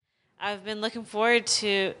I've been looking forward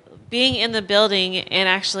to being in the building and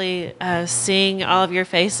actually seeing all of your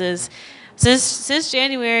faces. Since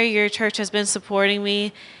January, your church has been supporting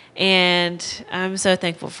me, and I'm so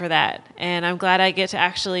thankful for that. And I'm glad I get to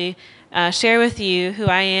actually share with you who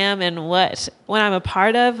I am and what I'm a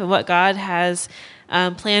part of and what God has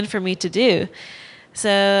planned for me to do.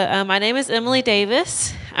 So my name is Emily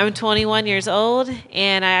Davis. I'm 21 years old,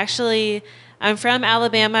 and I'm from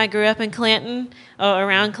Alabama. I grew up in Clanton,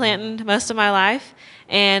 around Clanton, most of my life.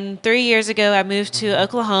 And 3 years ago, I moved to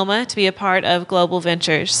Oklahoma to be a part of Global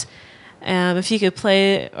Ventures. If you could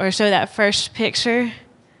play or show that first picture.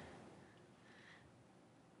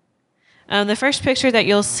 The first picture that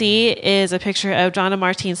you'll see is a picture of John and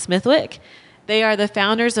Martine Smithwick. They are the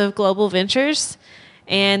founders of Global Ventures,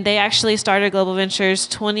 and they actually started Global Ventures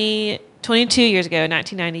 22 years ago,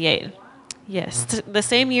 1998. Yes, the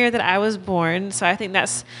same year that I was born, so I think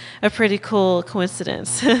that's a pretty cool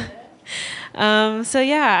coincidence. I've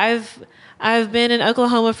been in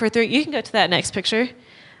Oklahoma for you can go to that next picture.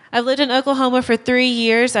 I've lived in Oklahoma for 3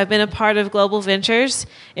 years. I've been a part of Global Ventures.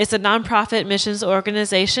 It's a nonprofit missions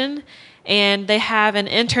organization, and they have an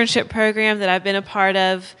internship program that I've been a part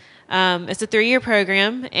of. It's a 3-year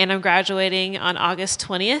program, and I'm graduating on August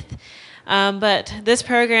 20th. But this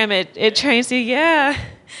program, it trains you,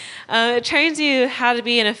 it trains you how to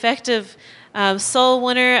be an effective soul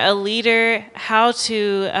winner, a leader, how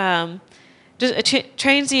to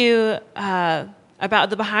trains you about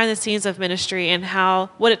the behind the scenes of ministry and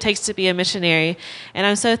what it takes to be a missionary. And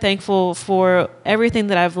I'm so thankful for everything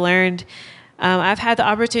that I've learned. I've had the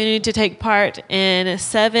opportunity to take part in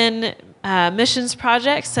 7 missions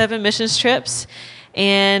projects, 7 missions trips,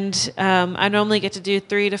 and I normally get to do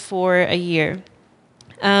 3 to 4 a year.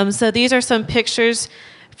 So these are some pictures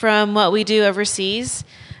from what we do overseas.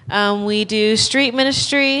 We do street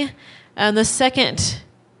ministry. The second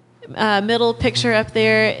middle picture up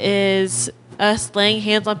there is us laying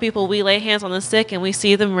hands on people. We lay hands on the sick and we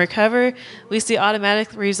see them recover. We see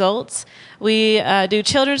automatic results. We do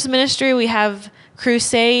children's ministry. We have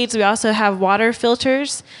crusades. We also have water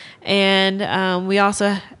filters. And we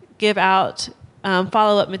also give out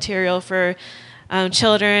follow-up material for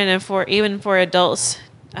children and even for adults,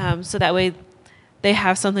 so that way they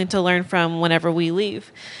have something to learn from whenever we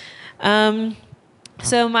leave.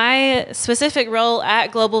 So my specific role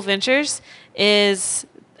at Global Ventures is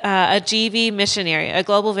a GV missionary, a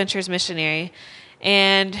Global Ventures missionary.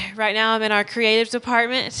 And right now I'm in our creative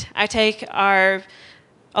department. I take a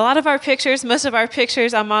lot of our pictures, most of our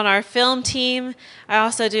pictures. I'm on our film team. I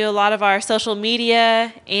also do a lot of our social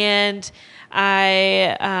media, and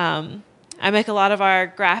I make a lot of our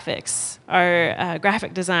graphics, our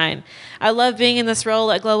graphic design. I love being in this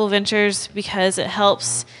role at Global Ventures because it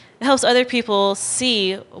helps other people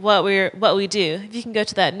see what we do. If you can go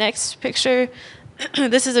to that next picture.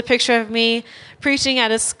 This is a picture of me preaching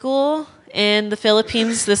at a school in the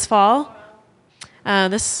Philippines this fall.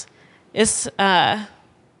 This is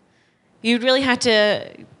you'd really have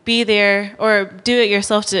to be there or do it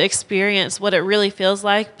yourself to experience what it really feels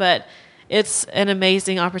like, but it's an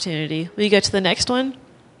amazing opportunity. Will you go to the next one?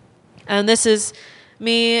 This is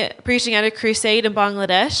me preaching at a crusade in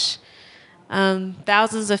Bangladesh.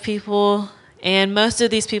 Thousands of people, and most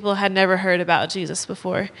of these people had never heard about Jesus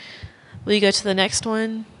before. Will you go to the next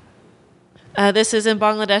one? This is in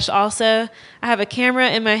Bangladesh also. I have a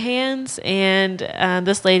camera in my hands, and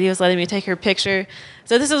this lady was letting me take her picture.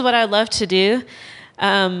 So this is what I love to do.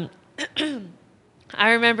 I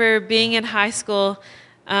remember being in high school,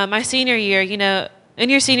 my senior year. In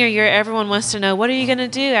your senior year, everyone wants to know, what are you going to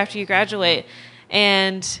do after you graduate?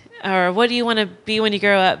 Or what do you want to be when you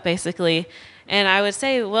grow up, basically? And I would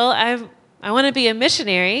say, well, I want to be a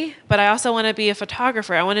missionary, but I also want to be a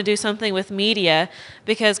photographer. I want to do something with media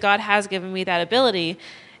because God has given me that ability.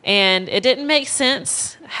 And it didn't make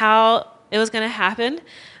sense how it was going to happen,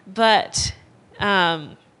 but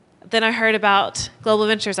then I heard about Global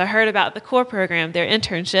Ventures. I heard about the core program, their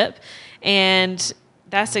internship, and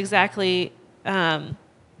that's exactly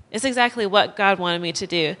what God wanted me to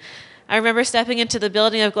do. I remember stepping into the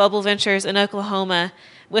building of Global Ventures in Oklahoma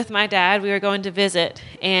with my dad. We were going to visit,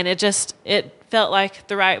 and it felt like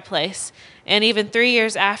the right place. And even 3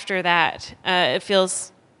 years after that, I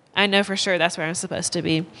know for sure that's where I'm supposed to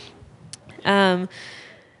be. So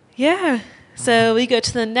we go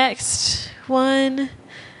to the next one.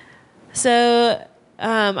 So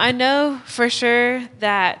I know for sure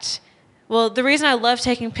that, the reason I love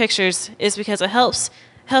taking pictures is because it helps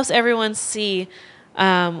everyone see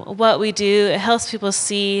what we do. It helps people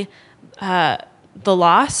see the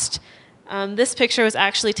lost. This picture was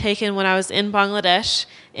actually taken when I was in Bangladesh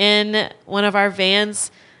in one of our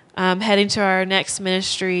vans heading to our next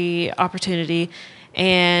ministry opportunity.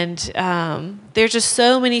 And there's just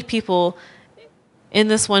so many people in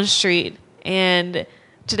this one street. And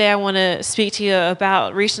today I want to speak to you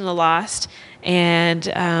about reaching the lost. And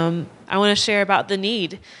I want to share about the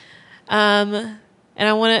need. So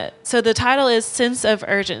the title is Sense of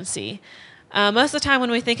Urgency. Most of the time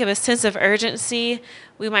when we think of a sense of urgency,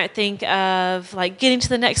 we might think of like getting to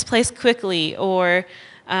the next place quickly, or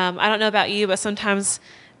I don't know about you, but sometimes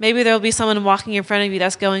maybe there will be someone walking in front of you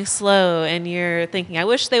that's going slow and you're thinking, I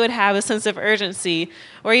wish they would have a sense of urgency.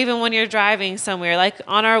 Or even when you're driving somewhere, like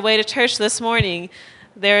on our way to church this morning,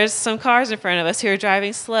 there's some cars in front of us who are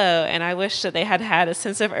driving slow, and I wish that they had had a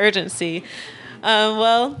sense of urgency.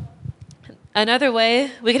 Another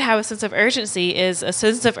way we could have a sense of urgency is a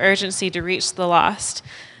sense of urgency to reach the lost.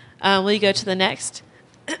 Will you go to the next?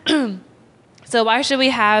 So why should we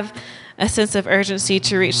have a sense of urgency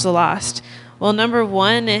to reach the lost? Well, number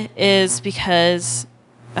one is because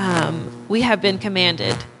we have been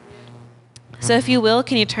commanded. So if you will,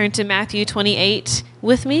 can you turn to Matthew 28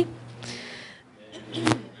 with me?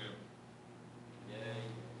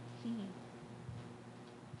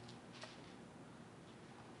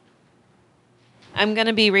 I'm going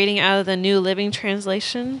to be reading out of the New Living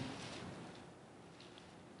Translation.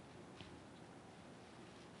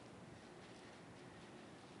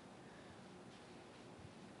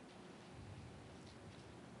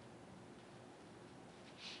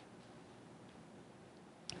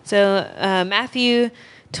 So Matthew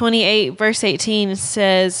 28, verse 18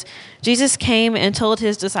 says, Jesus came and told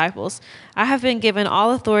his disciples, I have been given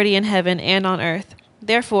all authority in heaven and on earth.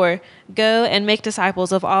 Therefore, go and make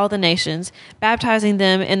disciples of all the nations, baptizing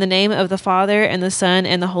them in the name of the Father and the Son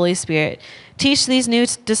and the Holy Spirit. Teach these new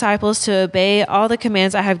disciples to obey all the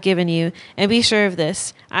commands I have given you, and be sure of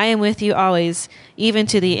this, I am with you always, even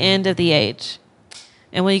to the end of the age.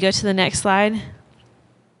 And will you go to the next slide?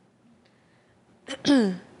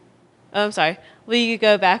 I'm sorry. Will you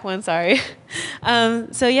go back one? Sorry. In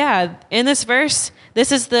this verse,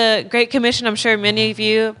 this is the Great Commission. I'm sure many of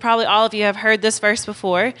you, probably all of you, have heard this verse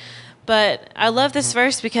before. But I love this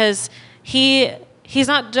verse because he's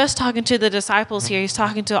not just talking to the disciples here. He's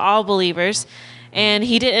talking to all believers. And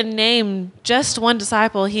he didn't name just one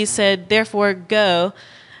disciple. He said, therefore, go.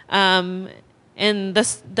 And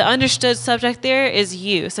the understood subject there is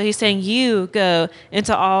you. So he's saying you go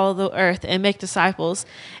into all the earth and make disciples.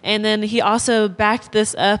 And then he also backed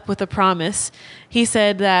this up with a promise. He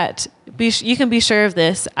said that you can be sure of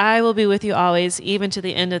this. I will be with you always, even to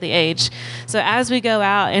the end of the age. So as we go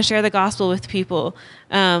out and share the gospel with people,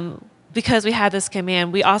 because we have this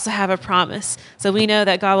command, we also have a promise. So we know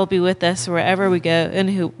that God will be with us wherever we go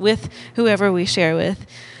and with whoever we share with.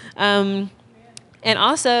 And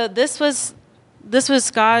also, this was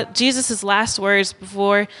Jesus' last words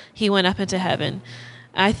before he went up into heaven.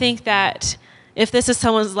 I think that if this is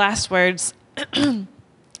someone's last words,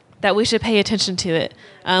 that we should pay attention to it.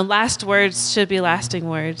 Last words should be lasting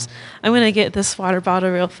words. I'm going to get this water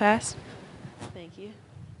bottle real fast. Thank you.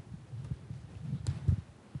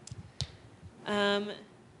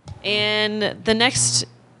 And the next,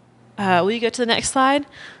 will you go to the next slide?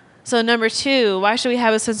 So number 2, why should we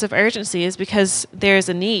have a sense of urgency is because there is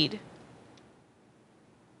a need.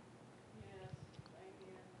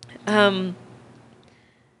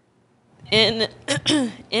 In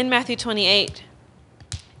Matthew 28,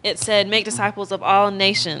 it said, make disciples of all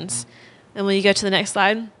nations. And will you go to the next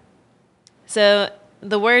slide? So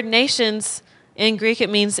the word nations, in Greek, it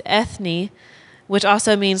means ethne, which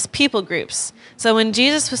also means people groups. So when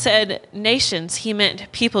Jesus said nations, he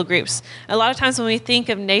meant people groups. A lot of times when we think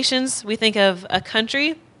of nations, we think of a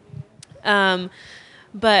country.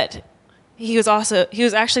 But he was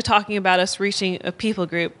actually talking about us reaching a people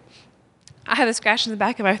group. I have a scratch in the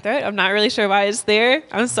back of my throat. I'm not really sure why it's there.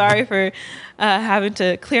 I'm sorry for having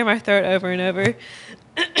to clear my throat over and over.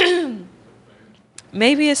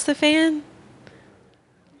 Maybe it's the fan?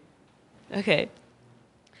 Okay.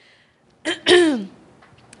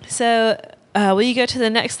 So will you go to the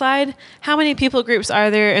next slide? How many people groups are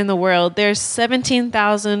there in the world? There's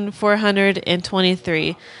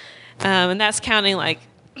 17,423. And that's counting like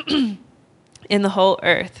in the whole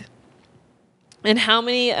earth. And how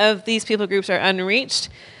many of these people groups are unreached?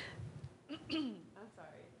 I'm sorry.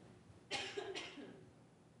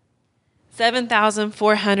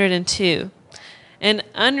 7,402. And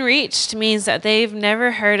unreached means that they've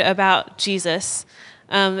never heard about Jesus.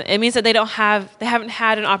 It means that they haven't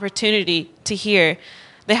had an opportunity to hear.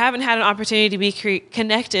 They haven't had an opportunity to be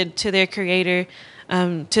connected to their Creator,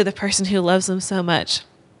 to the person who loves them so much.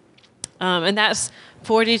 And that's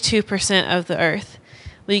 42% of the earth.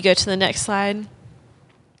 Will you go to the next slide?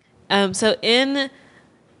 So in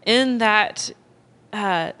that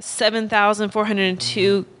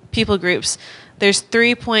 7,402 people groups, there's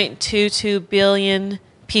 3.22 billion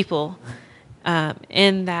people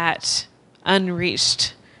in that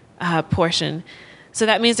unreached portion. So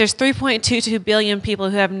that means there's 3.22 billion people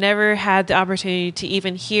who have never had the opportunity to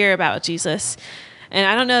even hear about Jesus. And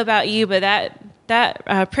I don't know about you, but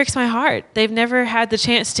that pricks my heart. They've never had the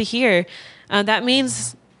chance to hear. That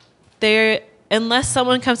means unless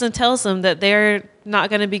someone comes and tells them that they're not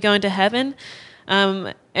going to be going to heaven,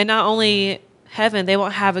 and not only heaven, they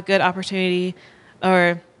won't have a good opportunity,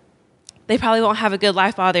 or they probably won't have a good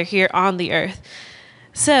life while they're here on the earth.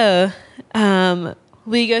 So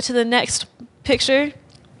we go to the next picture.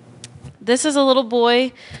 This is a little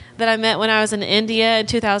boy that I met when I was in India in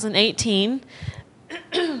 2018.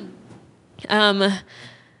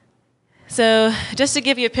 So just to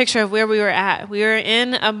give you a picture of where we were at, we were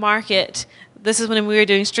in a market. This is when we were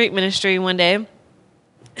doing street ministry one day.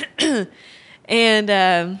 And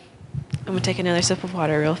I'm going to take another sip of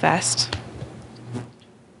water real fast.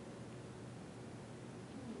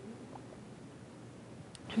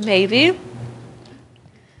 Maybe.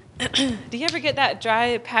 Do you ever get that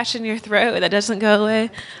dry patch in your throat that doesn't go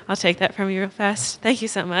away? I'll take that from you real fast. Thank you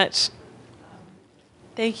so much.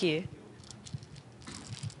 Thank you.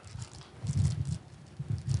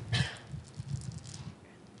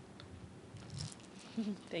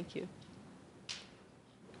 Thank you.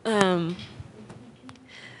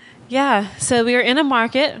 Yeah, so we were in a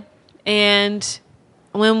market, and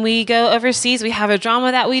when we go overseas, we have a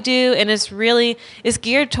drama that we do, and it's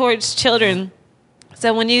geared towards children.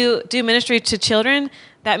 So when you do ministry to children,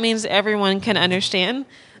 that means everyone can understand.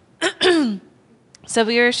 So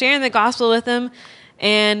we were sharing the gospel with them,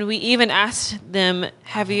 and we even asked them,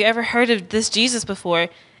 have you ever heard of this Jesus before?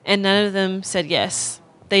 And none of them said yes.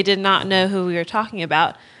 They did not know who we were talking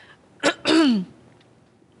about.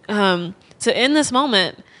 So in this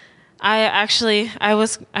moment, I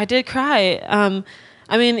did cry.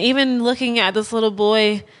 I mean, even looking at this little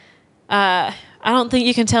boy, I don't think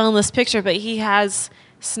you can tell in this picture, but he has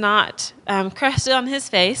snot crusted on his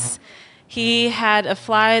face. He had a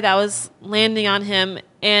fly that was landing on him,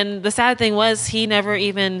 and the sad thing was he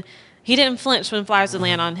didn't flinch when flies would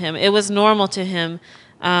land on him. It was normal to him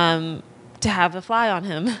to have a fly on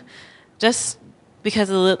him, just because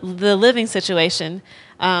of the living situation.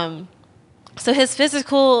 So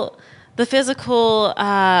the physical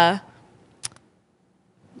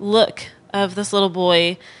look of this little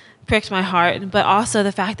boy pricked my heart, but also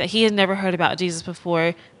the fact that he had never heard about Jesus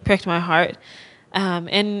before pricked my heart.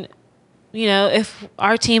 And you know, if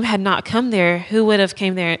our team had not come there, who would have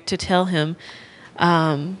came there to tell him?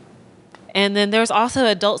 And then there's also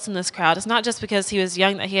adults in this crowd. It's not just because he was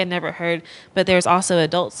young that he had never heard, but there's also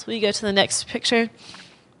adults. Will you go to the next picture?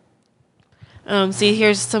 See,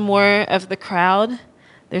 here's some more of the crowd.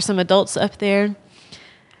 There's some adults up there.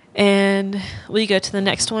 And will you go to the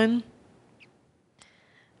next one?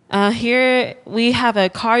 Here we have a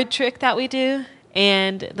card trick that we do.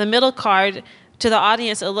 And the middle card, to the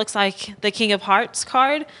audience, it looks like the King of Hearts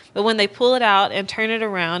card. But when they pull it out and turn it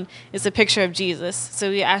around, it's a picture of Jesus. So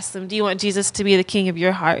we asked them, do you want Jesus to be the king of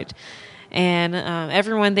your heart? And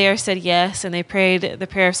everyone there said yes. And they prayed the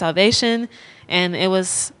prayer of salvation. And it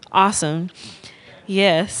was awesome.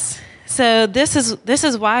 Yes. So this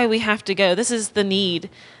is why we have to go. This is the need.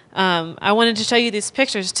 I wanted to show you these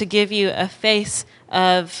pictures to give you a face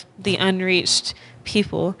of the unreached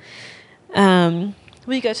people. Will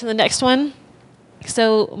you go to the next one?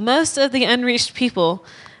 So most of the unreached people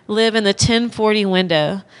live in the 1040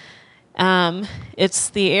 window. It's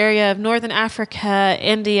the area of Northern Africa,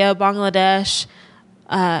 India, Bangladesh,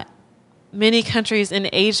 many countries in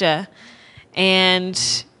Asia.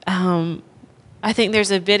 And I think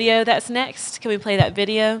there's a video that's next. Can we play that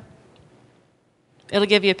video? It'll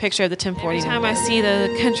give you a picture of the 1040. Every time I see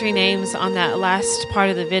the country names on that last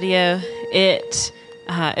part of the video, it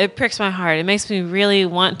pricks my heart. It makes me really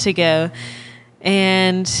want to go.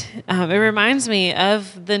 And it reminds me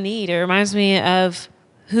of the need. It reminds me of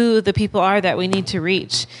who the people are that we need to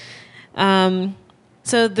reach.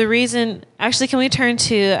 So the reason, actually, can we turn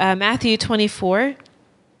to Matthew 24?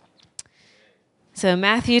 So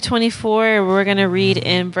Matthew 24, we're going to read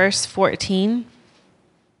in verse 14.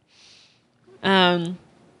 But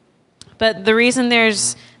the reason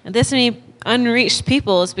there's this many unreached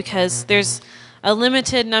people is because there's a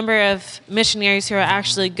limited number of missionaries who are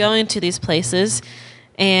actually going to these places.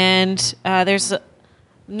 And there's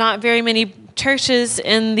not very many churches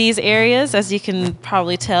in these areas, as you can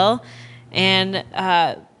probably tell. And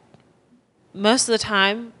most of the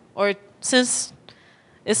time, or since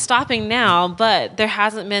is stopping now, but there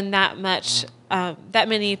hasn't been that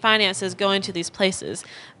many finances going to these places.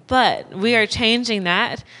 But we are changing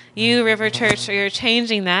that. You, River Church, you're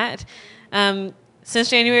changing that. Since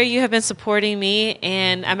January, you have been supporting me,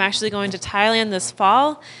 and I'm actually going to Thailand this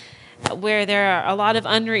fall, where there are a lot of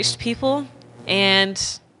unreached people,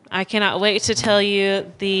 and I cannot wait to tell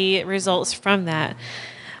you the results from that.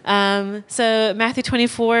 So Matthew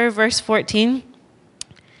 24, verse 14.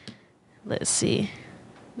 Let's see.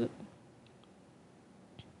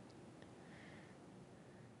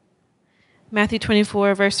 Matthew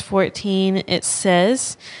 24, verse 14, it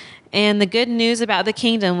says, "And the good news about the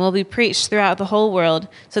kingdom will be preached throughout the whole world,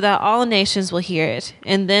 so that all nations will hear it,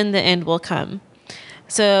 and then the end will come."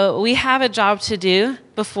 So we have a job to do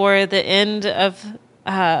before the end of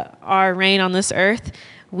our reign on this earth.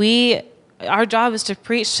 Our job is to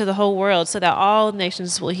preach to the whole world so that all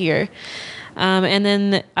nations will hear. And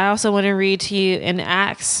then I also want to read to you in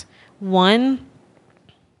Acts 1.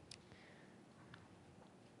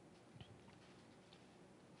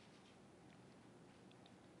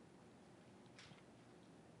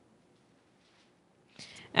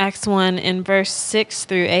 Acts 1 in verse 6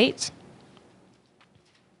 through 8.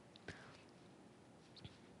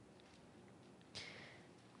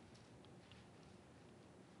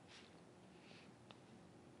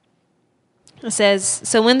 It says,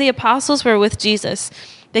 "So when the apostles were with Jesus,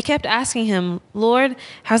 they kept asking him, 'Lord,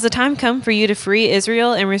 has the time come for you to free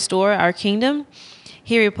Israel and restore our kingdom?'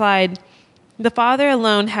 He replied, 'The Father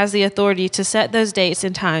alone has the authority to set those dates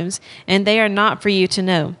and times, and they are not for you to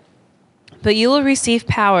know. But you will receive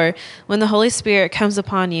power when the Holy Spirit comes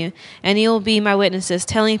upon you, and you will be my witnesses,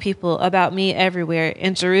 telling people about me everywhere,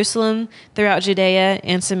 in Jerusalem, throughout Judea,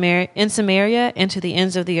 and in Samaria, and to the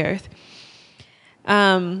ends of the earth."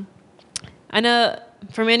 I know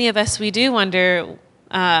for many of us, we do wonder,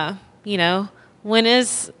 when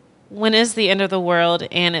is the end of the world?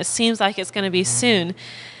 And it seems like it's going to be soon.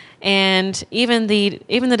 And even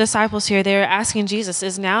the disciples here, they were asking Jesus,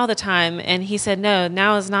 "Is now the time?" And he said, "No,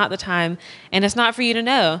 now is not the time, and it's not for you to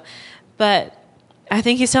know." But I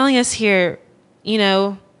think he's telling us here,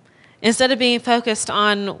 instead of being focused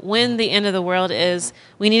on when the end of the world is,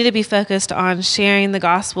 we need to be focused on sharing the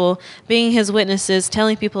gospel, being his witnesses,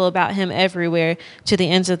 telling people about him everywhere to the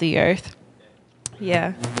ends of the earth.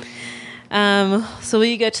 Yeah. So will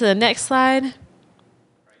you go to the next slide?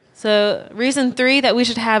 So reason 3 that we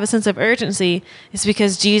should have a sense of urgency is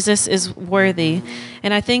because Jesus is worthy.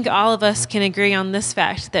 And I think all of us can agree on this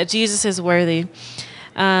fact, that Jesus is worthy.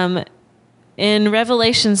 In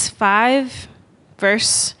Revelations 5,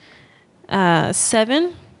 verse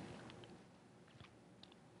 7,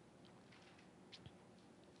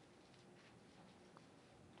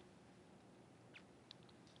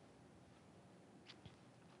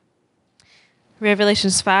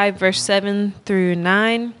 Revelations 5, verse 7 through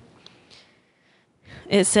 9,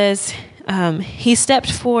 it says, "He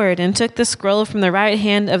stepped forward and took the scroll from the right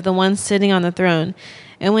hand of the one sitting on the throne.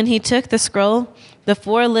 And when he took the scroll, the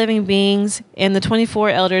 4 living beings and the 24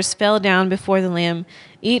 elders fell down before the Lamb.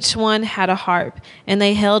 Each one had a harp, and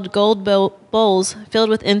they held gold bowls filled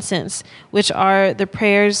with incense, which are the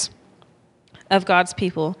prayers of God's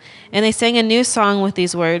people. And they sang a new song with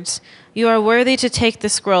these words, 'You are worthy to take the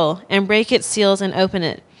scroll and break its seals and open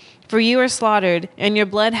it. For you were slaughtered, and your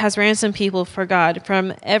blood has ransomed people for God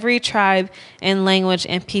from every tribe and language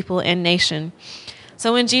and people and nation.'"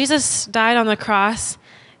 So when Jesus died on the cross,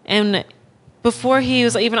 and before he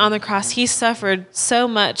was even on the cross, he suffered so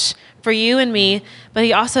much for you and me, but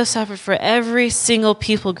he also suffered for every single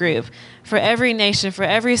people group, for every nation, for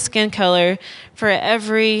every skin color, for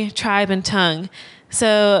every tribe and tongue.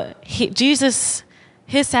 So Jesus,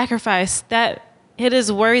 his sacrifice, that it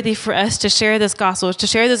is worthy for us to share this gospel, to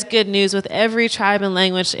share this good news with every tribe and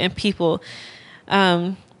language and people.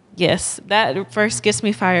 Yes, that verse gets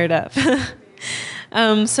me fired up.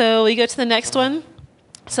 So we go to the next one.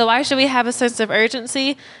 So why should we have a sense of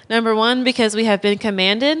urgency? Number 1, because we have been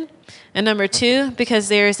commanded. And number 2, because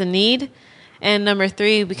there is a need. And number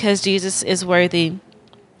 3, because Jesus is worthy.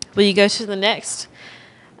 Will you go to the next?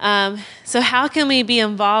 So how can we be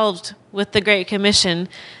involved with the Great Commission?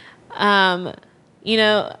 I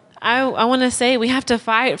want to say we have to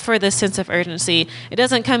fight for this sense of urgency. It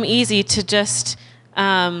doesn't come easy to just,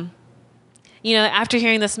 after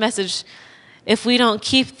hearing this message, if we don't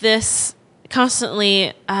keep this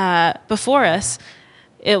constantly before us,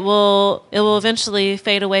 it will eventually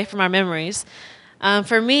fade away from our memories.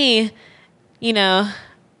 For me,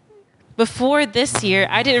 before this year,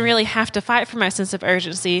 I didn't really have to fight for my sense of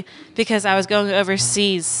urgency because I was going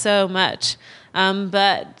overseas so much.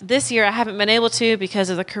 But this year, I haven't been able to because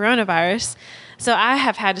of the coronavirus. So I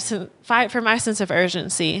have had to fight for my sense of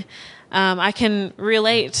urgency. I can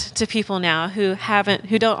relate to people now who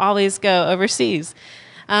don't always go overseas.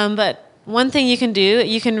 But one thing you can do,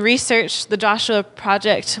 you can research the Joshua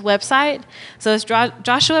Project website. So it's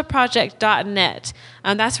joshuaproject.net.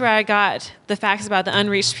 That's where I got the facts about the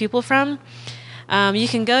unreached people from. You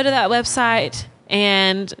can go to that website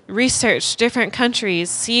and research different countries,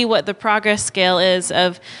 see what the progress scale is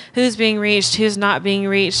of who's being reached, who's not being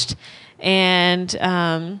reached. And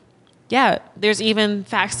there's even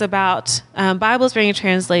facts about Bibles being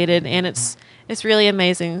translated, and it's really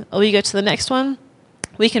amazing. Oh, we go to the next one.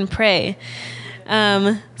 We can pray.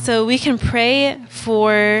 So we can pray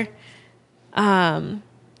for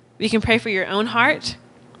your own heart.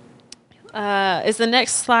 Is the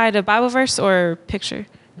next slide a Bible verse or picture?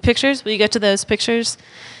 Pictures? Will you go to those pictures?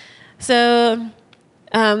 So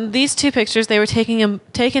these two pictures, they were taken in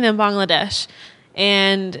Bangladesh.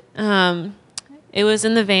 And it was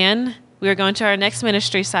in the van. We were going to our next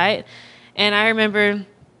ministry site. And I remember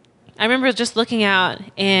just looking out,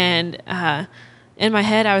 and in my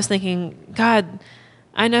head I was thinking, God,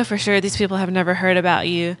 I know for sure these people have never heard about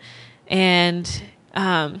you. And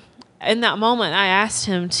in that moment, I asked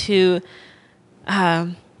him to,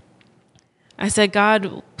 I said,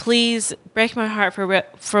 God, please break my heart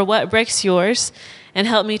for what breaks yours, and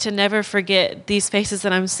help me to never forget these faces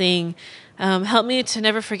that I'm seeing. Help me to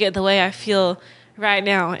never forget the way I feel right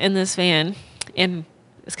now in this van. And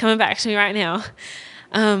it's coming back to me right now.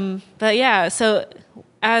 So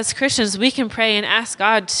as Christians, we can pray and ask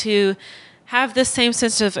God to have this same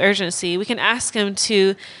sense of urgency. We can ask him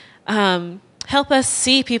to help us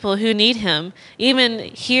see people who need him. Even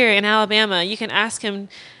here in Alabama, you can ask him,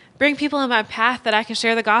 bring people in my path that I can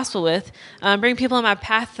share the gospel with. Bring people in my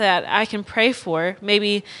path that I can pray for.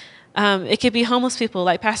 Maybe it could be homeless people,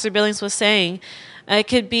 like Pastor Billings was saying. It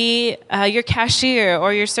could be your cashier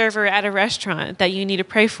or your server at a restaurant that you need to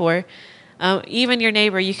pray for. Even your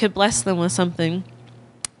neighbor, you could bless them with something.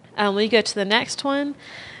 We go to the next one.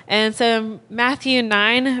 And so Matthew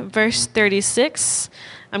 9, verse 36.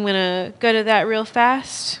 I'm going to go to that real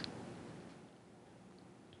fast.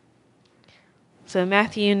 So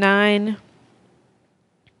Matthew 9.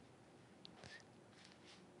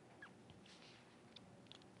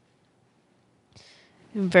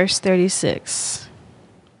 Verse 36.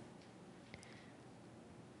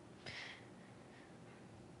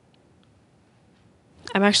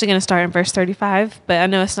 I'm actually going to start in verse 35, but I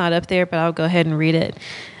know it's not up there, but I'll go ahead and read it.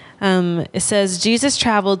 It says, Jesus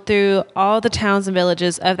traveled through all the towns and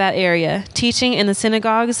villages of that area, teaching in the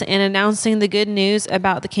synagogues and announcing the good news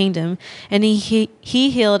about the kingdom. And he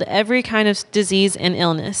healed every kind of disease and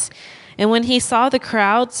illness. And when he saw the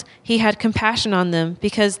crowds, he had compassion on them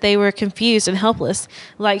because they were confused and helpless,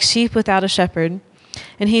 like sheep without a shepherd.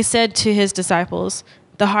 And he said to his disciples,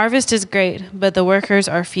 the harvest is great, but the workers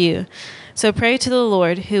are few. So pray to the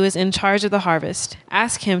Lord who is in charge of the harvest.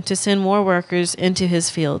 Ask him to send more workers into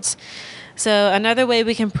his fields. So another way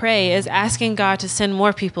we can pray is asking God to send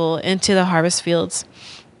more people into the harvest fields.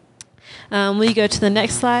 We go to the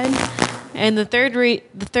next slide. And the third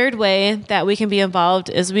way that we can be involved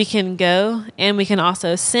is we can go and we can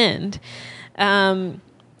also send.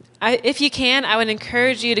 If you can, I would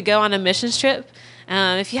encourage you to go on a missions trip.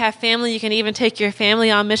 If you have family, you can even take your family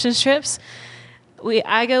on missions trips.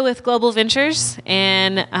 I go with Global Ventures,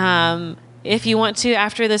 and if you want to,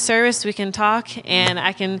 after the service, we can talk, and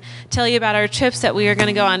I can tell you about our trips that we are going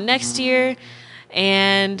to go on next year,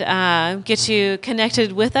 and get you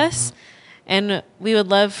connected with us, and we would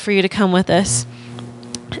love for you to come with us.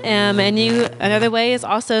 Another way is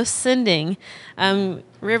also sending.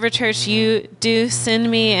 River Church, you do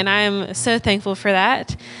send me, and I am so thankful for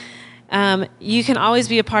that. You can always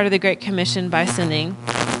be a part of the Great Commission by sending.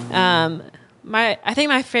 I think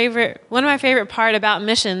one of my favorite part about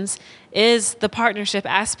missions is the partnership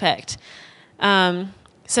aspect.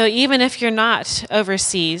 So even if you're not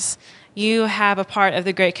overseas, you have a part of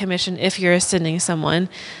the Great Commission if you're sending someone.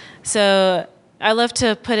 So I love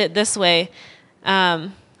to put it this way.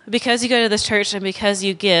 Because you go to this church and because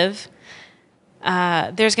you give,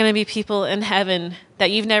 there's going to be people in heaven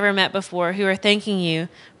that you've never met before who are thanking you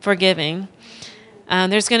for giving.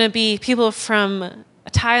 There's going to be people from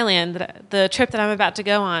Thailand, the trip that I'm about to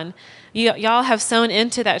go on. Y'all have sown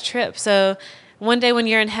into that trip. So one day when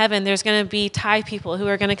you're in heaven, there's going to be Thai people who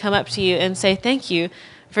are going to come up to you and say, thank you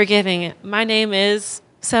for giving. My name is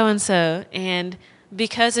so-and-so, and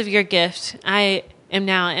because of your gift, I am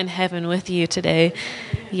now in heaven with you today.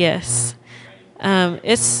 Yes.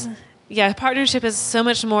 Partnership is so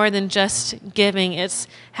much more than just giving. It's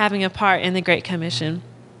having a part in the Great Commission.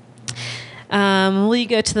 Will you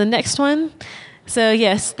go to the next one? So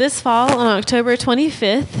yes, this fall on October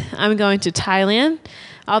 25th, I'm going to Thailand.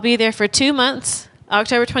 I'll be there for 2 months,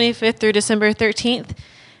 October 25th through December 13th,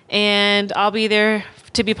 and I'll be there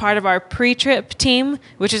to be part of our pre-trip team,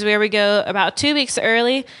 which is where we go about 2 weeks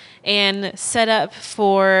early and set up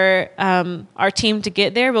for our team to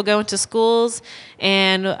get there. We'll go into schools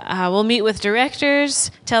and we'll meet with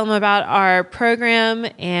directors, tell them about our program,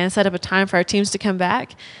 and set up a time for our teams to come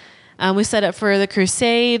back. We set up for the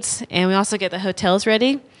crusades, and we also get the hotels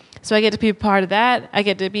ready. So I get to be a part of that. I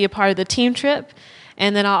get to be a part of the team trip.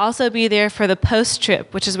 And then I'll also be there for the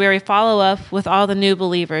post-trip, which is where we follow up with all the new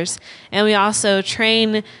believers. And we also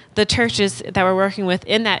train the churches that we're working with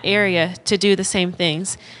in that area to do the same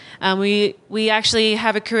things. We actually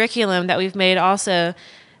have a curriculum that we've made also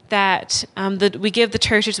that we give the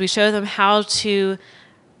churches. We show them how to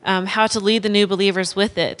lead the new believers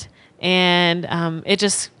with it. And it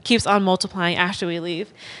just keeps on multiplying after we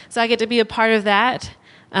leave. So I get to be a part of that.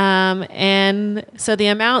 And so the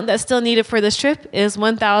amount that's still needed for this trip is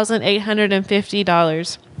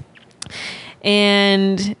 $1,850.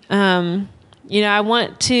 And, I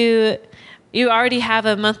want to, you already have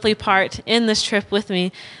a monthly part in this trip with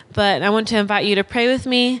me, but I want to invite you to pray with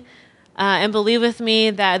me and believe with me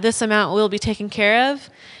that this amount will be taken care of.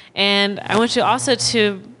 And I want you also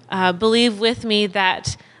to believe with me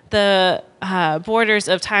that the borders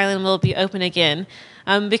of Thailand will be open again.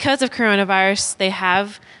 Because of coronavirus, they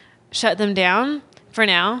have shut them down for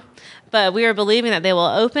now, but we are believing that they will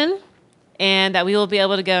open and that we will be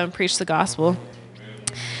able to go and preach the gospel.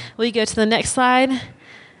 We go to the next slide.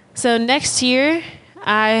 So next year,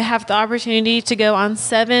 I have the opportunity to go on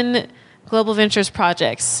 7 Global Ventures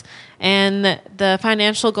projects, and the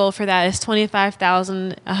financial goal for that is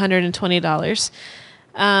 $25,120.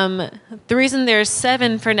 The reason there's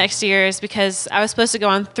 7 for next year is because I was supposed to go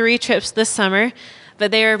on 3 trips this summer,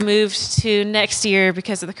 but they are moved to next year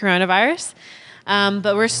because of the coronavirus.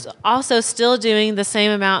 But we're also still doing the same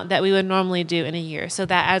amount that we would normally do in a year. So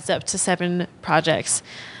that adds up to 7 projects.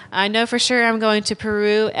 I know for sure I'm going to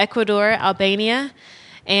Peru, Ecuador, Albania,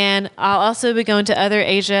 and I'll also be going to other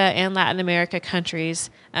Asia and Latin America countries.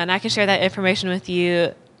 And I can share that information with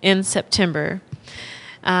you in September.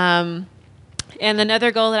 And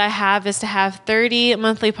another goal that I have is to have 30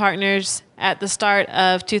 monthly partners at the start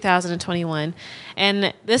of 2021.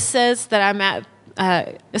 And this says that I'm at,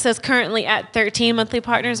 it says currently at 13 monthly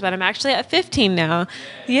partners, but I'm actually at 15 now.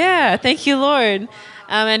 Yeah, thank you, Lord.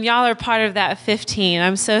 And y'all are part of that 15.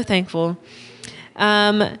 I'm so thankful.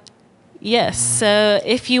 Yes, so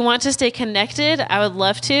if you want to stay connected, I would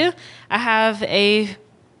love to. I have a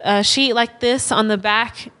sheet like this on the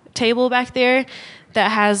back table back there that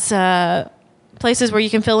has places where you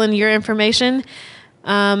can fill in your information.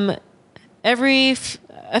 A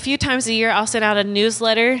few times a year, I'll send out a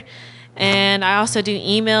newsletter, and I also do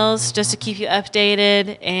emails just to keep you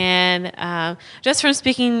updated. And just from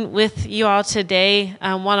speaking with you all today,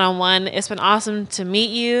 one-on-one, it's been awesome to meet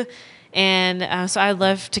you. And so I'd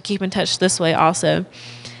love to keep in touch this way also.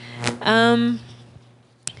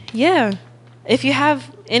 Yeah, if you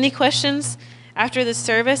have any questions after this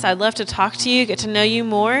service, I'd love to talk to you, get to know you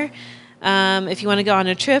more. If you want to go on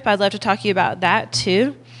a trip, I'd love to talk to you about that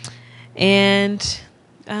too. And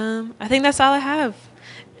I think that's all I have.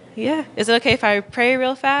 Yeah. Is it okay if I pray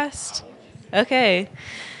real fast? Okay.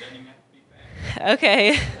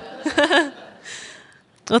 Okay.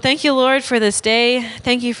 Well, thank you, Lord, for this day.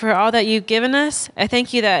 Thank you for all that you've given us. I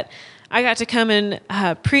thank you that I got to come and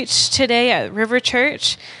preach today at River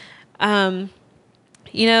Church. This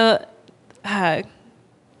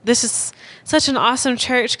is such an awesome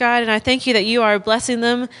church, God, and I thank you that you are blessing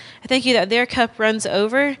them. I thank you that their cup runs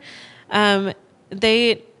over.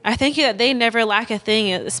 I thank you that they never lack a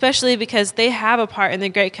thing, especially because they have a part in the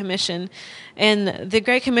Great Commission. And the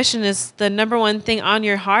Great Commission is the number one thing on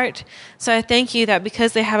your heart. So I thank you that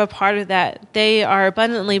because they have a part of that, they are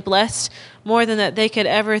abundantly blessed more than that they could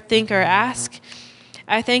ever think or ask.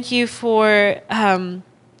 I thank you for, I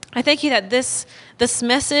thank you that this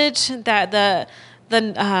message, that the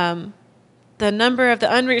number of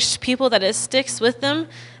the unreached people, that it sticks with them,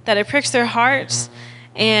 that it pricks their hearts,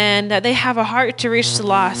 and that they have a heart to reach the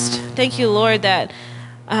lost. Thank you, Lord, that,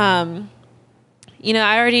 I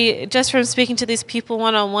already, just from speaking to these people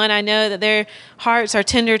one-on-one, I know that their hearts are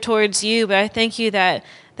tender towards you, but I thank you that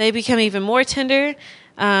they become even more tender,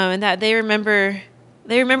 and that they remember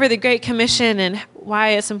the Great Commission and why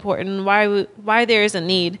it's important, why there is a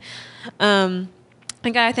need. And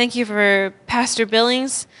God, I thank you for Pastor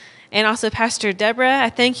Billings and also Pastor Deborah. I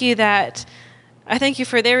thank you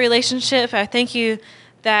for their relationship. I thank you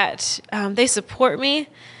that they support me,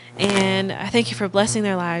 And I thank you for blessing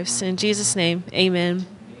their lives. In Jesus' name, amen.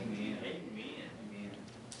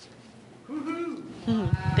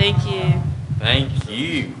 Thank you. Thank you.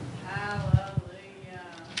 You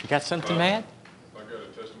got something, Matt? I got a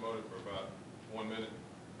testimony for about 1 minute.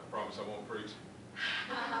 I promise I won't preach.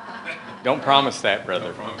 Don't promise that, brother.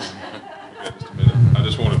 I promise. Okay, just a minute. I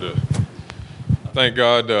just wanted to thank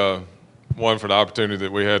God, one, for the opportunity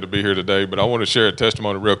that we had to be here today. But I want to share a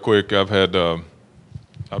testimony real quick. I've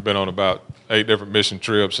been on about 8 different mission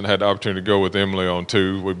trips and had the opportunity to go with Emily on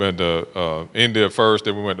 2. We've been to India first,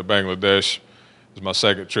 then we went to Bangladesh. It was my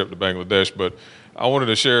second trip to Bangladesh. But I wanted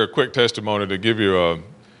to share a quick testimony to give you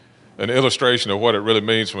an illustration of what it really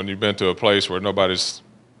means when you've been to a place where nobody's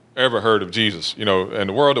ever heard of Jesus. You know, in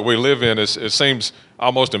the world that we live in, it seems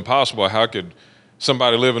almost impossible. How could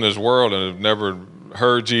somebody live in this world and have never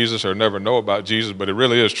heard Jesus or never know about Jesus? But it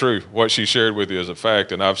really is true. What she shared with you is a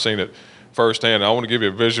fact, and I've seen it firsthand. I want to give you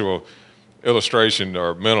a visual illustration,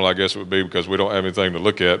 or mental, I guess it would be, because we don't have anything to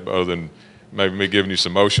look at other than maybe me giving you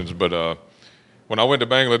some motions. But when I went to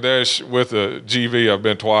Bangladesh with the GV, I've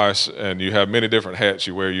been twice, and you have many different hats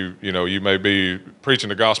you wear. You may be preaching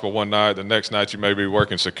the gospel one night, the next night you may be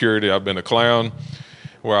working security. I've been a clown,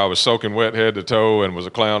 where I was soaking wet head to toe and was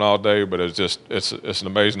a clown all day. But it's an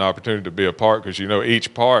amazing opportunity to be a part, because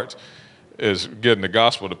each part is getting the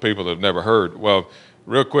gospel to people that have never heard. Well,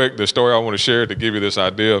 real quick, the story I want to share to give you this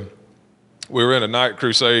idea. We were in a night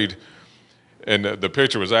crusade, and the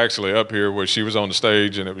picture was actually up here where she was on the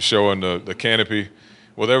stage, and it was showing the canopy.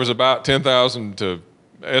 Well, there was about 10,000 to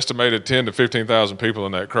estimated 10 to 15,000 people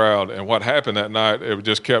in that crowd. And what happened that night, it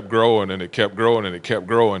just kept growing, and it kept growing, and it kept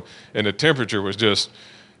growing. And the temperature was just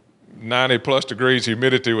 90 plus degrees.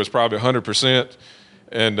 Humidity was probably 100%.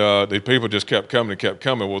 And the people just kept coming and kept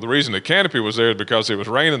coming. Well, the reason the canopy was there is because it was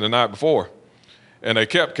raining the night before. And they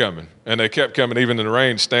kept coming. And they kept coming even in the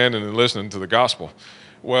rain, standing and listening to the gospel.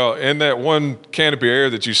 Well, in that one canopy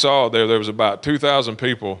area that you saw there was about 2,000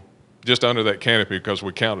 people just under that canopy, because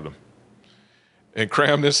we counted them. And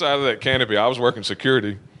crammed inside of that canopy. I was working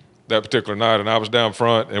security that particular night, and I was down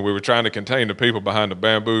front, and we were trying to contain the people behind the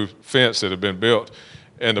bamboo fence that had been built.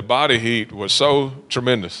 And the body heat was so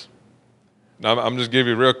tremendous. Now, I'm just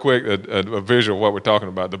giving you real quick a visual of what we're talking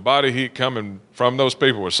about. The body heat coming from those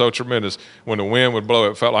people was so tremendous. When the wind would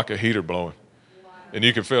blow, it felt like a heater blowing. And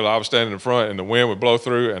you could feel it. I was standing in front, and the wind would blow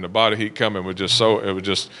through, and the body heat coming was just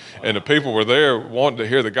and the people were there wanting to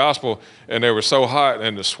hear the gospel, and they were so hot,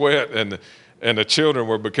 and the sweat, and the children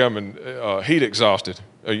were becoming heat exhausted,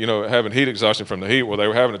 having heat exhaustion from the heat. Well, they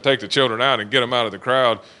were having to take the children out and get them out of the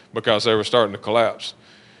crowd because they were starting to collapse.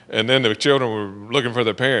 And then the children were looking for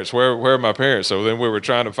their parents. Where are my parents? So then we were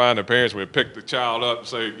trying to find their parents. We'd pick the child up and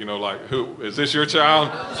say, who, is this your child?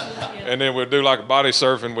 And then we'd do like a body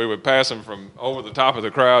surfing. We would pass them from over the top of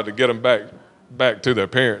the crowd to get them back to their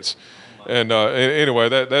parents. And anyway,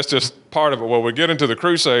 that's just part of it. Well, we get into the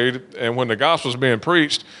crusade, and when the gospel's being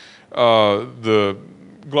preached, the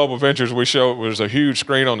Global Ventures we showed was a huge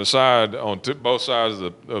screen on the side, on both sides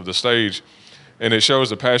of the stage, and it shows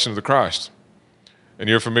the Passion of the Christ. And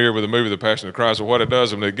you're familiar with the movie The Passion of the Christ. So what it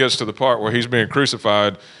does, when it gets to the part where he's being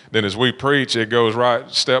crucified, then as we preach, it goes right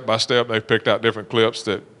step by step. They've picked out different clips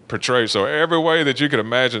that portray. So every way that you could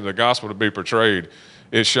imagine the gospel to be portrayed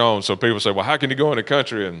is shown. So people say, well, how can you go in the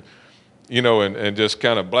country and just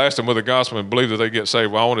kind of blast them with the gospel and believe that they get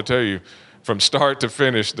saved? Well, I want to tell you, from start to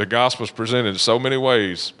finish, the gospel is presented in so many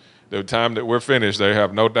ways. The time that we're finished, they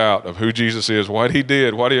have no doubt of who Jesus is, what he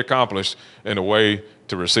did, what he accomplished, and a way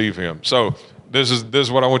to receive him. So this is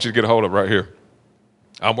what I want you to get a hold of right here.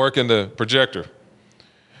 I'm working the projector,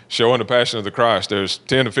 showing the Passion of the Christ. There's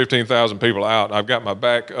 10 to 15,000 people out. I've got my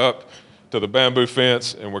back up to the bamboo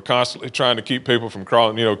fence, and we're constantly trying to keep people from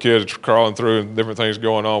crawling, kids crawling through and different things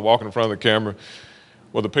going on, walking in front of the camera.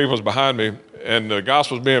 Well, the people's behind me, and the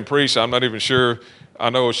gospel's being preached. I'm not even sure. I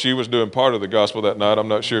know she was doing part of the gospel that night. I'm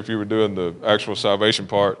not sure if you were doing the actual salvation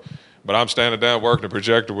part, but I'm standing down working the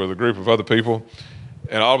projector with a group of other people.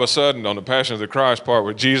 And all of a sudden, on the Passion of the Christ part,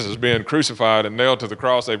 where Jesus is being crucified and nailed to the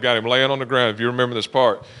cross, they've got him laying on the ground, if you remember this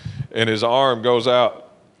part, and his arm goes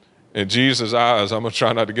out, and Jesus' eyes, I'm going to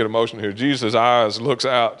try not to get emotional here, Jesus' eyes looks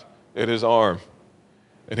out at his arm,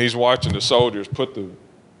 and he's watching the soldiers put the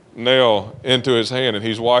nail into his hand, and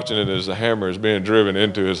he's watching it as the hammer is being driven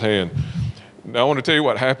into his hand. Now, I want to tell you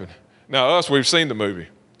what happened. Now, we've seen the movie,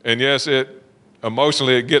 and yes,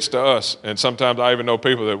 emotionally it gets to us, and sometimes I even know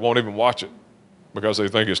people that won't even watch it because they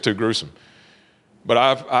think it's too gruesome. But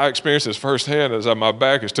I experienced this firsthand as my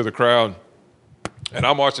back is to the crowd, and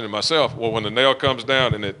I'm watching it myself. Well, when the nail comes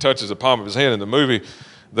down and it touches the palm of his hand in the movie,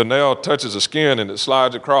 the nail touches the skin and it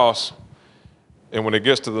slides across, And when it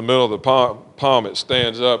gets to the middle of the palm, it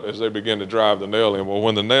stands up as they begin to drive the nail in. Well,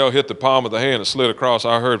 when the nail hit the palm of the hand and slid across,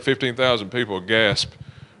 I heard 15,000 people gasp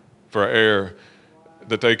for air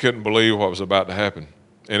that they couldn't believe what was about to happen.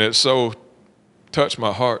 And it so touched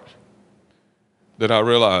my heart that I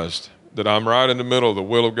realized that I'm right in the middle of the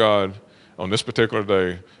will of God on this particular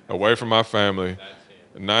day, away from my family,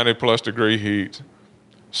 90-plus degree heat,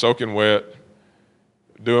 soaking wet,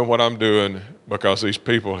 doing what I'm doing because these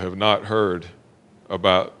people have not heard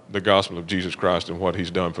about the gospel of Jesus Christ and what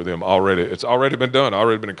he's done for them already. It's already been done,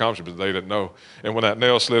 already been accomplished, but they didn't know. And when that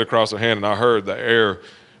nail slid across their hand and I heard the air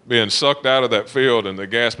being sucked out of that field and the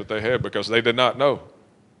gasp that they had because they did not know.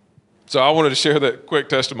 So I wanted to share that quick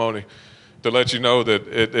testimony to let you know that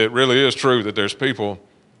it really is true that there's people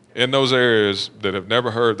in those areas that have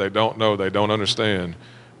never heard, they don't know, they don't understand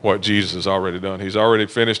what Jesus has already done. He's already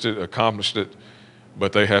finished it, accomplished it,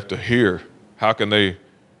 but they have to hear. How can they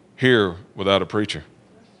hear without a preacher?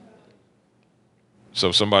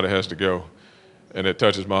 So somebody has to go. And it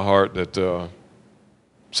touches my heart that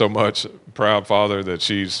so much, proud father, that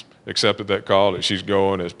she's accepted that call, that she's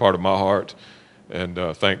going as part of my heart. And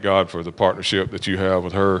thank God for the partnership that you have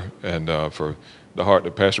with her and for the heart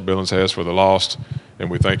that Pastor Billings has for the lost. And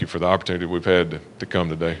we thank you for the opportunity we've had to come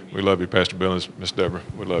today. We love you, Pastor Billings, Miss Deborah.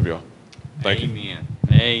 We love y'all. Thank you. Amen.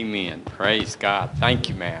 Amen. Praise God. Thank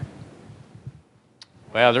you, Matt.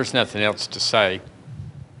 Well, there's nothing else to say.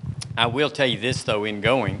 I will tell you this, though, in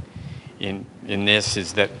going in this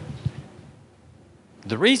is that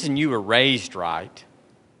the reason you were raised right,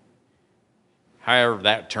 however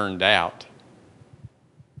that turned out,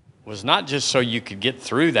 was not just so you could get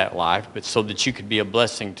through that life, but so that you could be a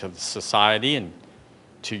blessing to the society and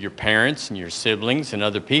to your parents and your siblings and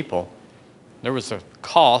other people. There was a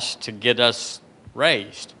cost to get us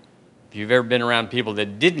raised. If you've ever been around people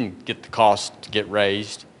that didn't get the cost to get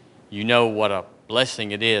raised, you know what a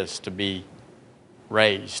blessing it is to be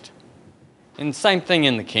raised. And the same thing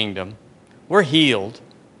in the kingdom. We're healed,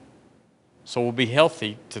 so we'll be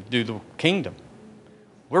healthy to do the kingdom.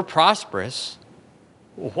 We're prosperous.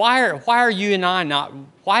 Why are you and I not,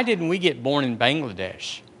 why didn't we get born in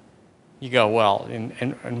Bangladesh? You go, well,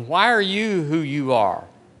 and why are you who you are?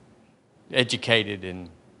 Educated and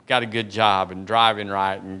got a good job and driving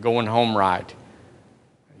right and going home right.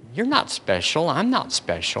 You're not special. I'm not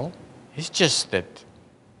special. It's just that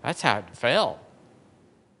that's how it fell.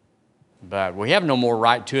 But we have no more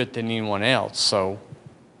right to it than anyone else. So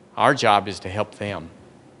our job is to help them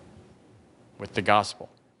with the gospel.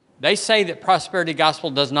 They say that prosperity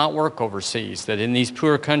gospel does not work overseas, that in these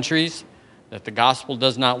poor countries, that the gospel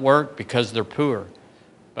does not work because they're poor.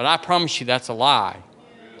 But I promise you that's a lie.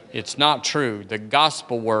 It's not true. The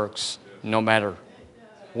gospel works no matter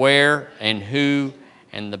where and who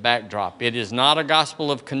and the backdrop. It is not a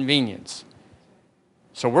gospel of convenience.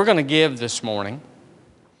 So we're going to give this morning.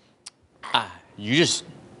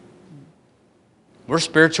 We're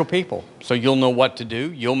spiritual people, so you'll know what to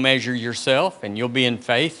do. You'll measure yourself, and you'll be in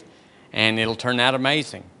faith, and it'll turn out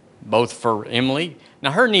amazing, both for Emily.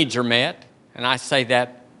 Now, her needs are met, and I say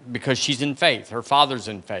that because she's in faith. Her father's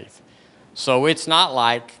in faith. So it's not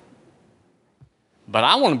like, but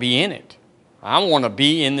I want to be in it. I want to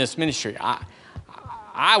be in this ministry.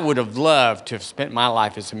 I would have loved to have spent my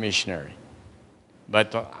life as a missionary.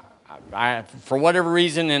 But for whatever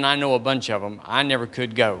reason, and I know a bunch of them, I never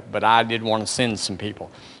could go. But I did want to send some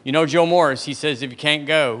people. You know Joe Morris, he says, if you can't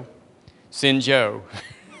go, send Joe.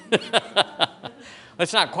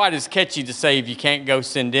 That's not quite as catchy to say, if you can't go,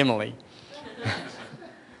 send Emily.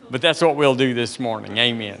 But that's what we'll do this morning.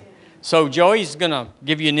 Amen. So Joey's going to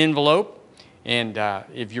give you an envelope. And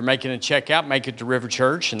if you're making a check out, make it to River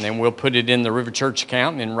Church, and then we'll put it in the River Church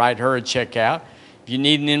account and then write her a check out. If you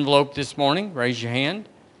need an envelope this morning, raise your hand.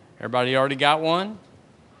 Everybody already got one?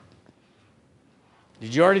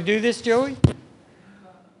 Did you already do this, Joey?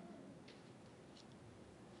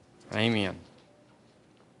 Amen.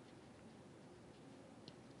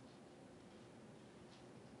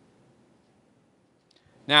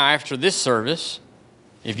 Now, after this service,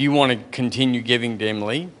 if you want to continue giving to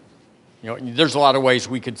Emily, you know, there's a lot of ways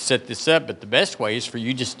we could set this up, but the best way is for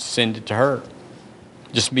you just to send it to her.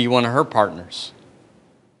 Just be one of her partners.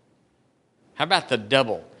 How about the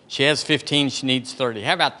double? She has 15, she needs 30.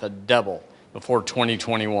 How about the double before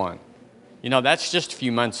 2021? You know, that's just a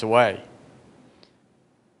few months away.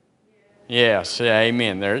 Yes,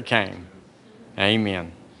 amen. There it came.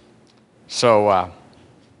 Amen. So,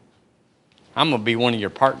 I'm going to be one of your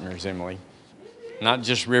partners, Emily. Not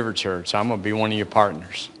just River Church. I'm going to be one of your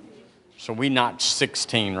partners. So we notched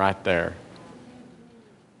 16 right there.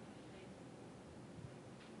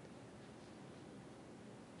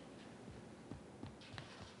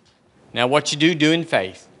 Now, what you do in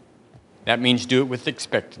faith. That means do it with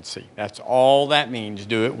expectancy. That's all that means,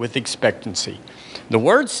 do it with expectancy. The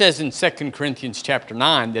Word says in 2 Corinthians chapter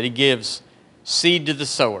 9 that He gives seed to the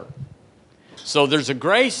sower. So there's a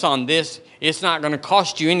grace on this. It's not going to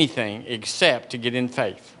cost you anything except to get in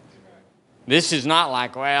faith. This is not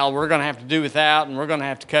like, well, we're going to have to do without and we're going to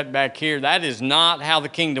have to cut back here. That is not how the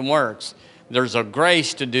kingdom works. There's a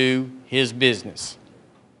grace to do His business.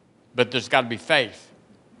 But there's got to be faith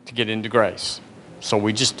to get into grace. So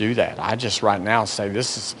we just do that. I just right now say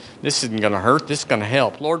this isn't going to hurt. This is going to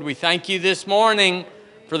help. Lord, we thank you this morning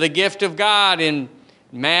for the gift of God in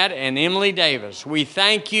Matt and Emily Davis. We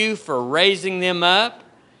thank you for raising them up.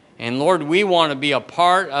 And Lord, we want to be a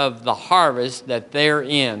part of the harvest that they're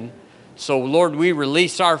in. So Lord, we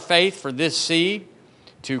release our faith for this seed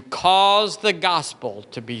to cause the gospel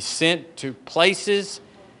to be sent to places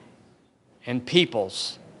and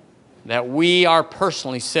peoples that we our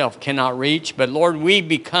personally self cannot reach. But Lord, we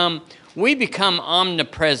become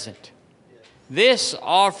omnipresent. This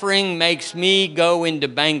offering makes me go into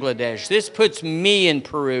Bangladesh. This puts me in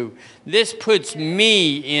Peru. This puts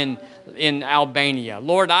me in Albania.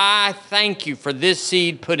 Lord, I thank you for this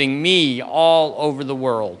seed putting me all over the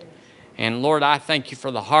world. And Lord, I thank you for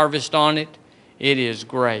the harvest on it. It is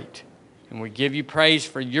great. And we give you praise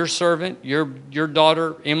for your servant, your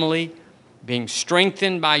daughter, Emily, being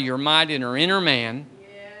strengthened by your might in her inner man,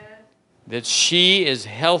 that she is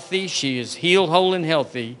healthy, she is healed, whole, and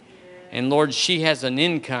healthy, and Lord, she has an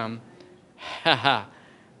income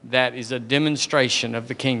that is a demonstration of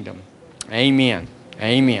the kingdom. Amen.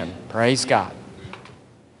 Amen. Praise God.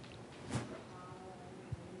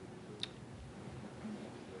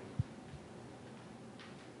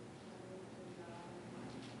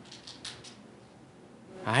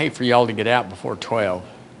 I hate for y'all to get out before 12.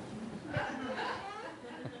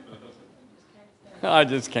 I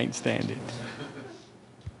just can't stand it.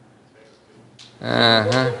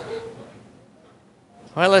 Well,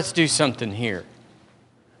 let's do something here.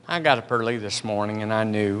 I got up early this morning and I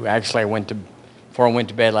knew, actually before I went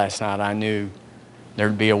to bed last night, I knew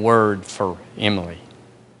there'd be a word for Emily.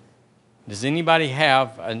 Does anybody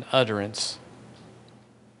have an utterance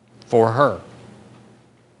for her?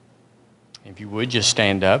 If you would, just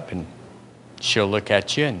stand up and she'll look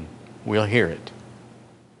at you and we'll hear it.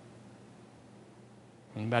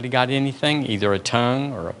 Anybody got anything? Either a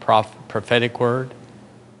tongue or a prophetic word?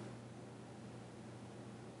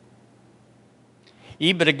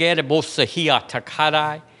 Ibragere bosahia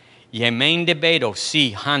takarai yemende bedo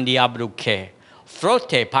si handi abruke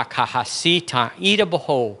frote pakahasita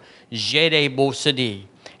iraboho jere bosadi.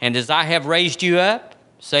 And as I have raised you up,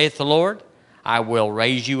 saith the Lord, I will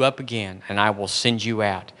raise you up again, and I will send you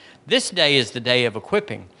out. This day is the day of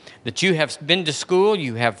equipping. That you have been to school,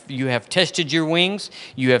 you have tested your wings,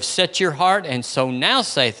 you have set your heart, and so now,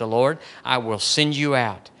 saith the Lord, I will send you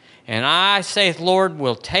out. And I, saith the Lord,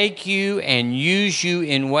 will take you and use you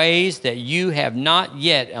in ways that you have not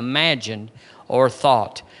yet imagined or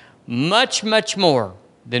thought. Much, much more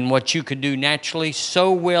than what you could do naturally,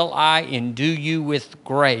 so will I endue you with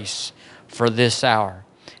grace for this hour.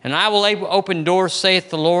 And I will open doors,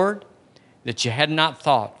 saith the Lord, that you had not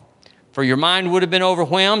thought. For your mind would have been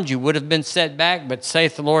overwhelmed, you would have been set back, but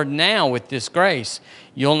saith the Lord, now with this grace,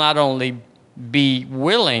 you'll not only be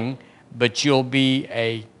willing, but you'll be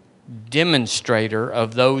a demonstrator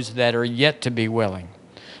of those that are yet to be willing.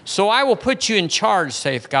 So I will put you in charge,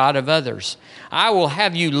 saith God, of others. I will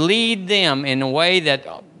have you lead them in a way that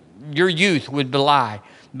your youth would belie.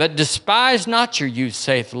 But despise not your youth,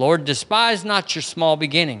 saith the Lord. Despise not your small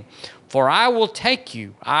beginning. For I will take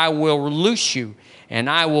you, I will loose you, and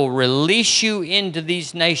I will release you into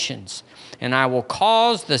these nations. And I will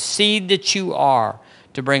cause the seed that you are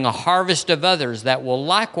to bring a harvest of others that will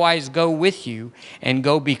likewise go with you and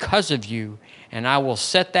go because of you. And I will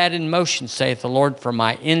set that in motion, saith the Lord, for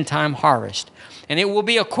my end-time harvest. And it will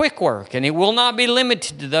be a quick work, and it will not be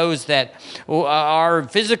limited to those that are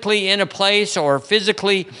physically in a place or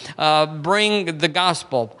physically bring the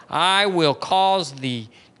gospel. I will cause the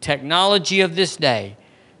technology of this day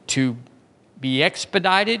to be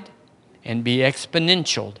expedited and be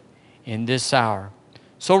exponential in this hour.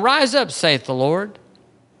 So rise up, saith the Lord.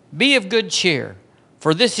 Be of good cheer,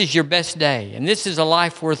 for this is your best day, and this is a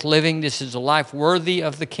life worth living. This is a life worthy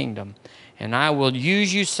of the kingdom. And I will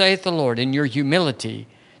use you, saith the Lord, in your humility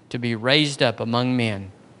to be raised up among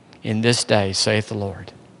men in this day, saith the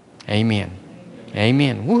Lord. Amen.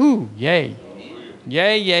 Amen. Woohoo. Yay.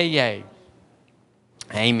 Yay, yay, yay.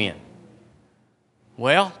 Amen.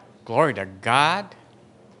 Well, glory to God.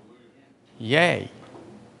 Yay.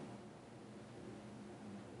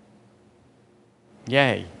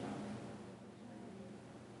 Yay.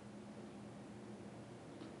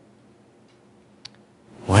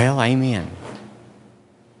 Well, amen.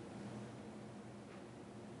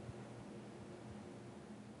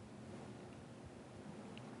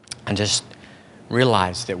 I just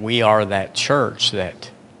realized that we are that church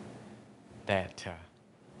that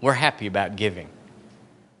we're happy about giving.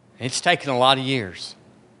 It's taken a lot of years.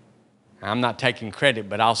 I'm not taking credit,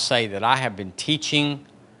 but I'll say that I have been teaching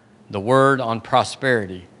the word on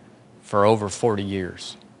prosperity for over 40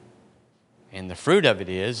 years. And the fruit of it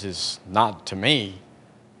is not to me,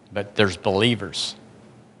 but there's believers.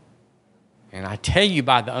 And I tell you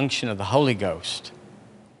by the unction of the Holy Ghost,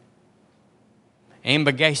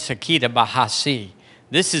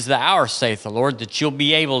 this is the hour, saith the Lord, that you'll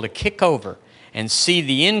be able to kick over and see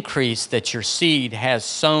the increase that your seed has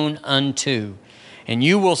sown unto. And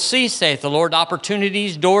you will see, saith the Lord,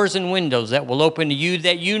 opportunities, doors, and windows that will open to you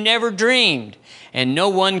that you never dreamed and no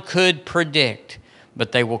one could predict.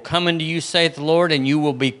 But they will come unto you, saith the Lord, and you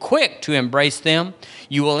will be quick to embrace them.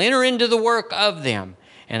 You will enter into the work of them,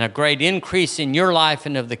 and a great increase in your life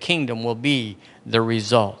and of the kingdom will be the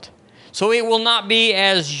result. So it will not be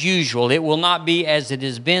as usual. It will not be as it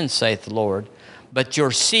has been, saith the Lord. But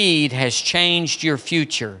your seed has changed your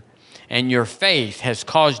future, and your faith has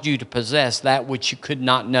caused you to possess that which you could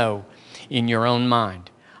not know in your own mind.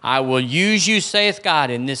 I will use you, saith God,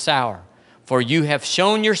 in this hour, for you have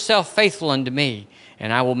shown yourself faithful unto me,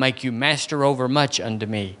 and I will make you master over much unto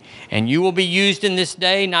me. And you will be used in this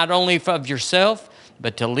day not only of yourself,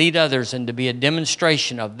 but to lead others and to be a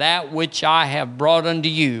demonstration of that which I have brought unto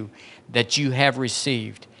you that you have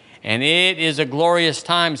received. And it is a glorious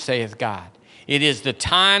time, saith God. It is the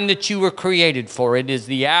time that you were created for. It is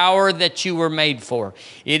the hour that you were made for.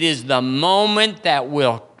 It is the moment that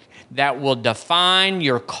will define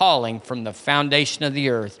your calling from the foundation of the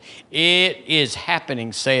earth. It is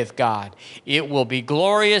happening, saith God. It will be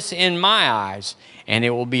glorious in my eyes, and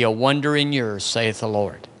it will be a wonder in yours, saith the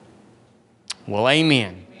Lord. Well,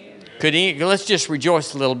 amen. Let's just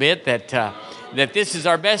rejoice a little bit that this is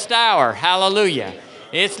our best hour. Hallelujah.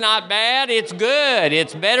 It's not bad. It's good.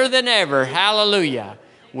 It's better than ever. Hallelujah.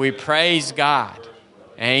 We praise God.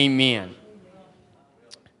 Amen.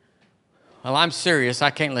 Well, I'm serious. I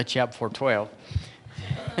can't let you up before 12.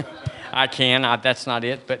 I can. That's not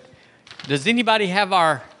it. But does anybody have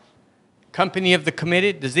our company of the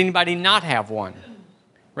committed? Does anybody not have one?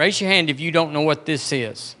 Raise your hand if you don't know what this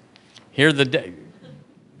is. Here,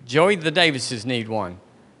 Joey, the Davises need one.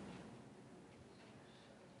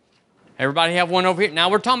 Everybody have one over here?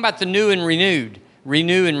 Now, we're talking about the new and renewed,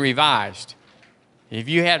 renew and revised. If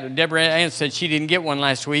you had, Deborah Ann said she didn't get one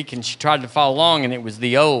last week, and she tried to follow along, and it was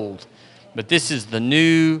the old. But this is the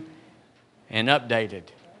new and updated.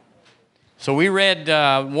 So we read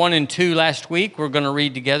 1 and 2 last week. We're going to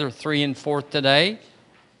read together 3 and 4 today.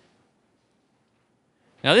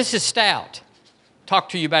 Now, this is stout.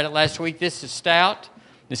 Talked to you about it last week. This is stout.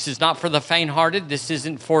 This is not for the faint-hearted. This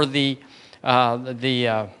isn't for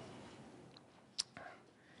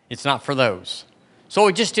it's not for those. So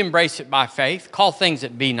we just embrace it by faith. Call things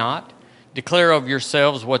that be not. Declare of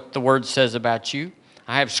yourselves what the Word says about you.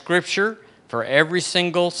 I have scripture for every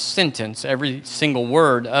single sentence, every single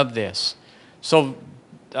word of this. So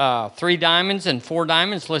 3 diamonds and 4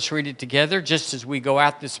 diamonds. Let's read it together just as we go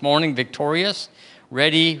out this morning victorious.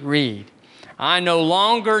 Ready, read. I no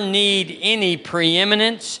longer need any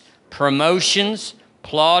preeminence, promotions,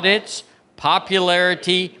 plaudits,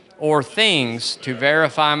 popularity, or things to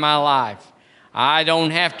verify my life. I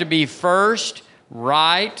don't have to be first,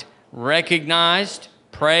 right, recognized,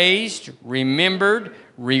 praised, remembered,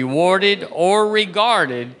 rewarded, or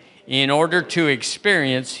regarded in order to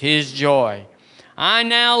experience His joy. I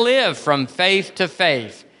now live from faith to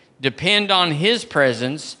faith, depend on His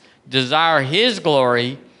presence, desire His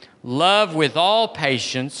glory, love with all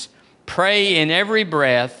patience, pray in every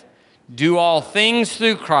breath, do all things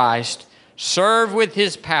through Christ, serve with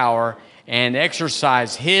His power, and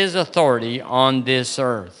exercise His authority on this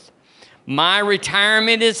earth. My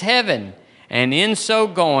retirement is heaven, and in so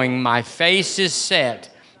going, my face is set,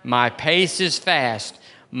 my pace is fast,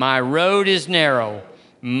 my road is narrow,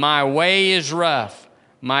 my way is rough,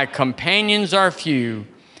 my companions are few,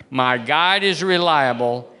 my guide is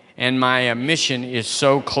reliable, and my mission is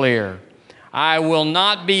so clear. I will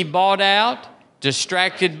not be bought out,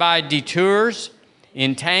 distracted by detours,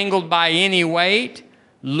 entangled by any weight,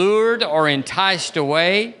 lured or enticed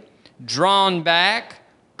away, drawn back,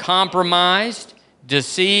 compromised,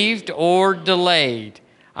 deceived, or delayed.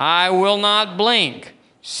 I will not blink,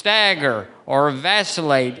 stagger, or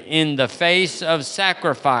vacillate in the face of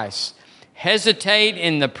sacrifice, hesitate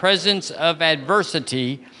in the presence of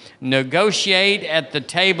adversity, negotiate at the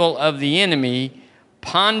table of the enemy,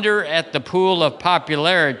 ponder at the pool of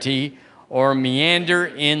popularity, or meander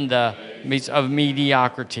in the midst of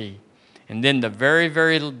mediocrity. And then the very,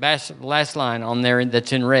 very last line on there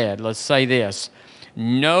that's in red, let's say this: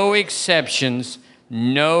 no exceptions,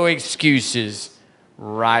 no excuses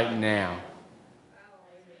right now.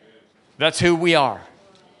 That's who we are.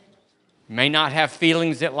 May not have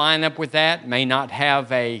feelings that line up with that, may not have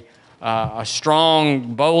a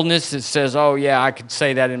strong boldness that says, oh yeah, I could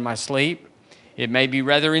say that in my sleep. It may be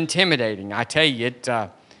rather intimidating. I tell you,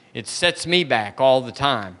 it sets me back all the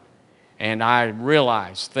time. And I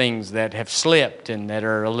realize things that have slipped and that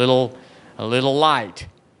are a little light.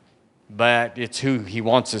 But it's who He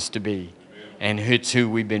wants us to be. And it's who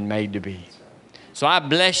we've been made to be. So I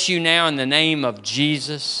bless you now in the name of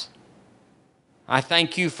Jesus. I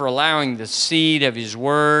thank you for allowing the seed of His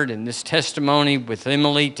Word and this testimony with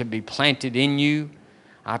Emily to be planted in you.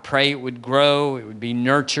 I pray it would grow, it would be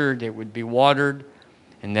nurtured, it would be watered,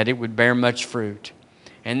 and that it would bear much fruit.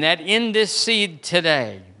 And that in this seed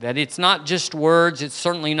today, that it's not just words, it's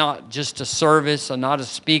certainly not just a service or not a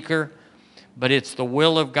speaker, but it's the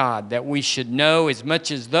will of God that we should know, as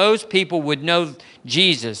much as those people would know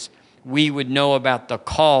Jesus, we would know about the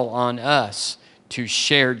call on us to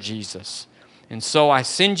share Jesus. And so I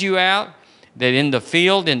send you out that in the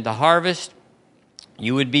field, in the harvest,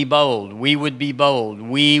 you would be bold. We would be bold.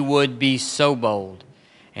 We would be so bold.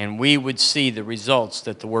 And we would see the results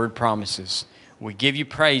that the Word promises. We give you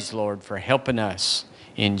praise, Lord, for helping us.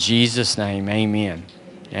 In Jesus' name, amen.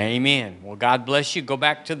 Amen. Well, God bless you. Go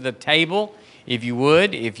back to the table if you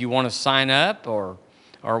would, if you want to sign up or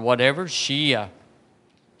whatever. She'd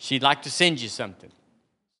like to send you something.